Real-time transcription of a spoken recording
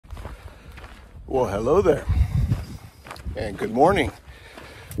Well, hello there, and good morning.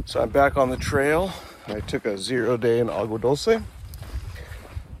 So I'm back on the trail. I took a 0-day in Agua Dulce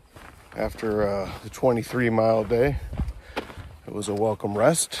after the 23-mile day. It was a welcome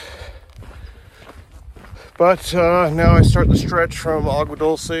rest. But now I start the stretch from Agua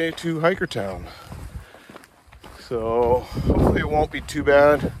Dulce to Hikertown. So hopefully it won't be too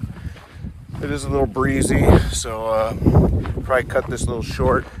bad. It is a little breezy, so probably cut this a little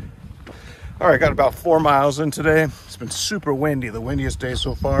short. All right, got about 4 miles in today. It's been super windy, the windiest day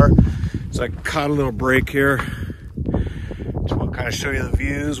so far. So I caught a little break here. Just want to kind of show you the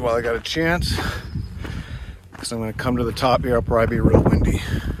views while I got a chance. Because I'm going to come to the top here, it'll probably be real windy.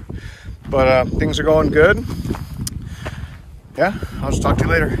 But things are going good. Yeah, I'll just talk to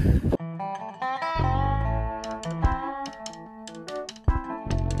you later.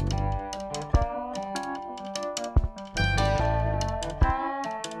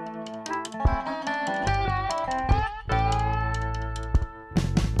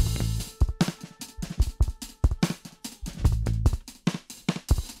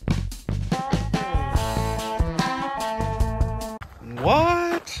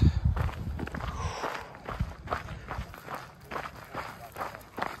 What?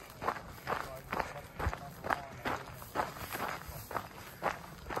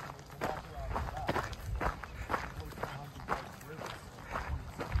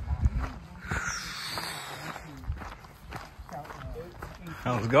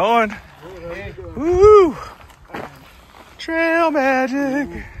 How's it going? Woo! Trail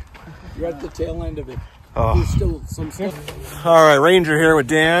magic. You're at the tail end of it. Oh. There's still some stuff. All right, Ranger here with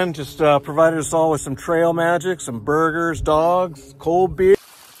Dan. Just provided us all with some trail magic, some burgers, dogs, cold beer.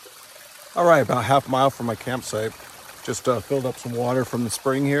 All right, about half a mile from my campsite. Just filled up some water from the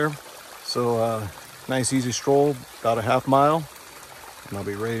spring here. So nice easy stroll, about a half mile, and I'll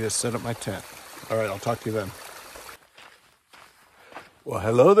be ready to set up my tent. All right, I'll talk to you then. Well,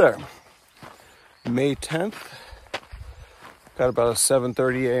 hello there. May 10th. Got about a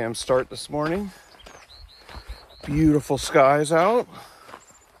 7:30 a.m. start this morning. Beautiful skies out.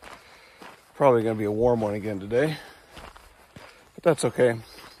 Probably gonna be a warm one again today, but that's okay.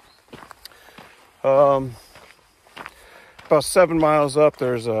 About 7 miles up,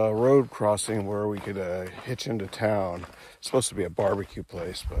 there's a road crossing where we could hitch into town. It's supposed to be a barbecue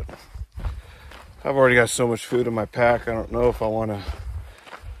place, but I've already got so much food in my pack. I don't know if I want to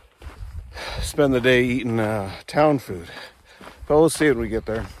spend the day eating town food, but we'll see when we get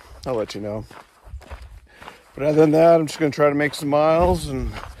there. I'll let you know. But other than that, I'm just going to try to make some miles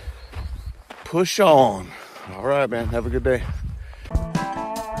and push on. All right, man. Have a good day.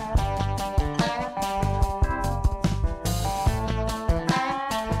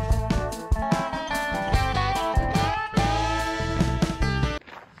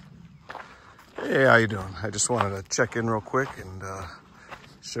 Hey, how you doing? I just wanted to check in real quick and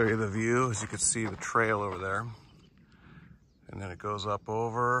show you the view. As you can see, the trail over there. And then it goes up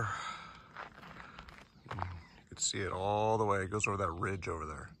over. You can see it all the way. It goes over that ridge over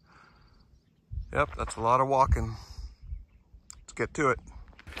there. Yep, that's a lot of walking. Let's get to it.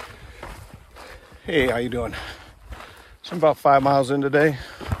 Hey, how you doing? So I'm about 5 miles in today.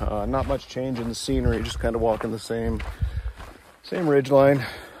 Not much change in the scenery, just kind of walking the same ridge line.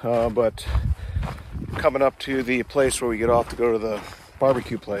 But coming up to the place where we get off to go to the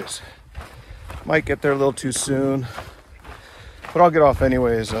barbecue place. Might get there a little too soon, but I'll get off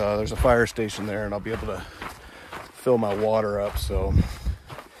anyways. There's a fire station there and I'll be able to fill my water up, so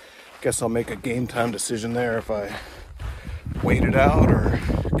guess I'll make a game time decision there if I wait it out or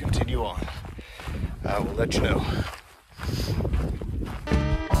continue on. I will let you know.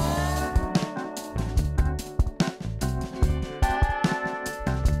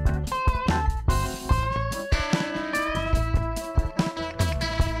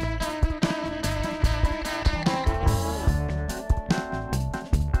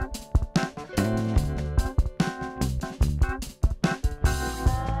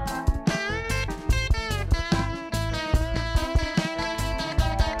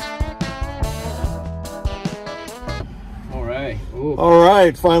 All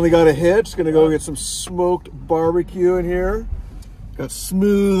right, finally got a hitch. Gonna go get some smoked barbecue in here. Got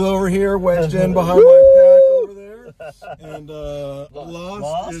Smooth over here, wedged in behind my pack over there. And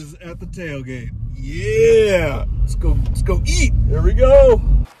Lost is at the tailgate. Yeah, let's go eat. Here we go.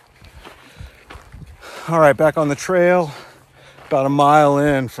 All right, back on the trail. About a mile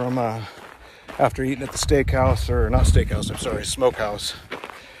in from after eating at the steakhouse, or not steakhouse, I'm sorry, smokehouse.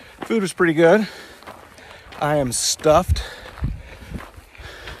 Food was pretty good. I am stuffed.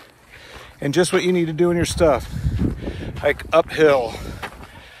 And just what you need to do in your stuff. Hike uphill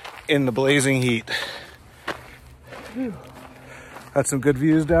in the blazing heat. Got some good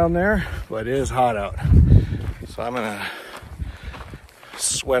views down there, but it is hot out. So I'm gonna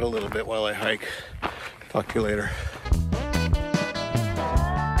sweat a little bit while I hike. Talk to you later.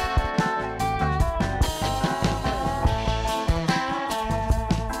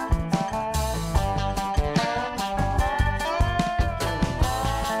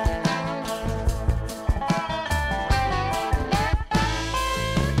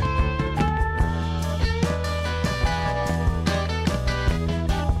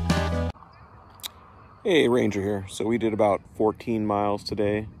 Hey, Ranger here. So we did about 14 miles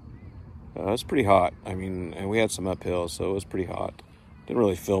today. It was pretty hot. I mean, and we had some uphill, so it was pretty hot. Didn't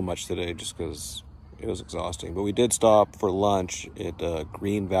really film much today just because it was exhausting. But we did stop for lunch at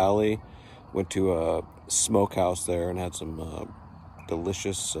Green Valley. Went to a smokehouse there and had some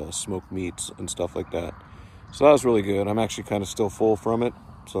delicious smoked meats and stuff like that. So that was really good. I'm actually kind of still full from it.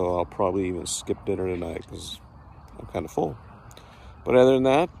 So I'll probably even skip dinner tonight because I'm kind of full. But other than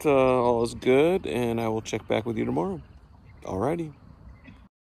that, all is good, and I will check back with you tomorrow. Alrighty.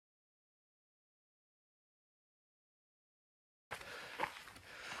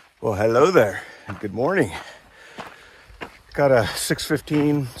 Well, hello there, and good morning. Got a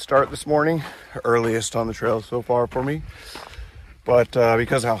 6:15 start this morning, earliest on the trail so far for me. But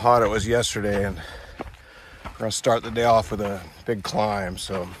because of how hot it was yesterday, and we're gonna start the day off with a big climb,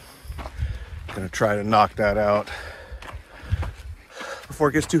 so I'm gonna try to knock that out before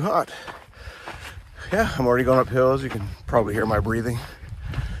it gets too hot. Yeah, I'm already going up hills. You can probably hear my breathing.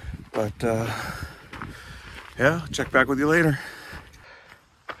 But yeah, check back with you later.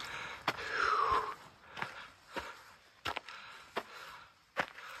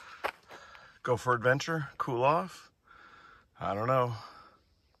 Go for adventure, cool off. I don't know.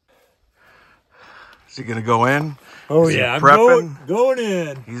 Is he gonna go in? Oh yeah, I'm going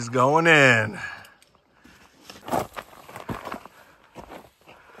in. He's going in.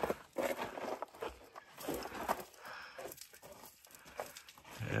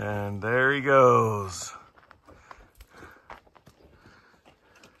 And there he goes.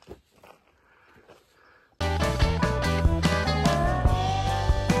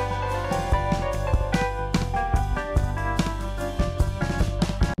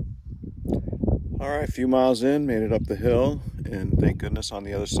 All right, a few miles in, made it up the hill, and thank goodness on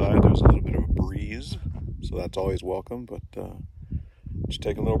the other side there was a little bit of a breeze, so that's always welcome. But just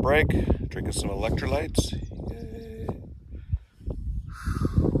taking a little break, drinking some electrolytes. Yay.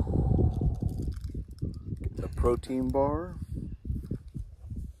 A protein bar.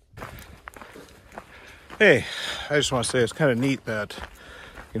 Hey, I just want to say it's kind of neat that,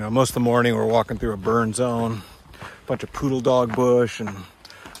 you know, most of the morning we're walking through a burn zone, a bunch of poodle dog bush and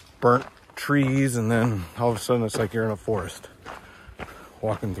burnt trees, and then all of a sudden it's like you're in a forest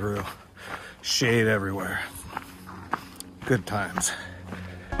walking through, shade everywhere. Good times.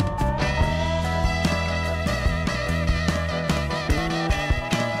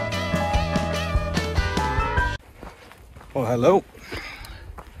 Well, hello.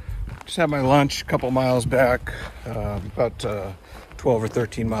 Just had my lunch a couple miles back, about 12 or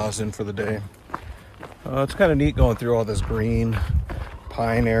 13 miles in for the day. It's kind of neat going through all this green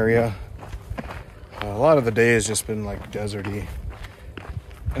pine area. A lot of the day has just been like deserty,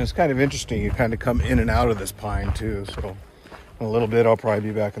 and it's kind of interesting. You kind of come in and out of this pine too, so in a little bit I'll probably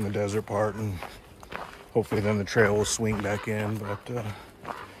be back in the desert part, and hopefully then the trail will swing back in. But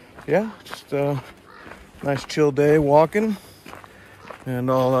yeah, just a nice chill day walking,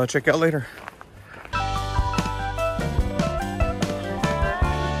 and I'll check you out later.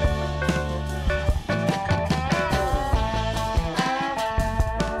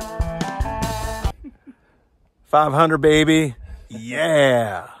 $500, baby.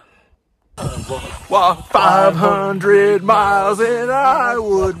 Yeah. Walk 500 miles and I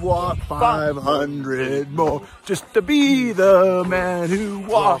would walk 500 more just to be the man who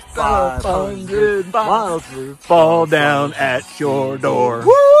walked 500 miles. Fall down at your door.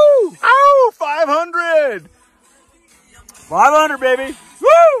 Woo! Ow! 500! 500, baby.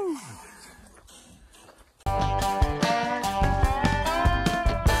 Woo!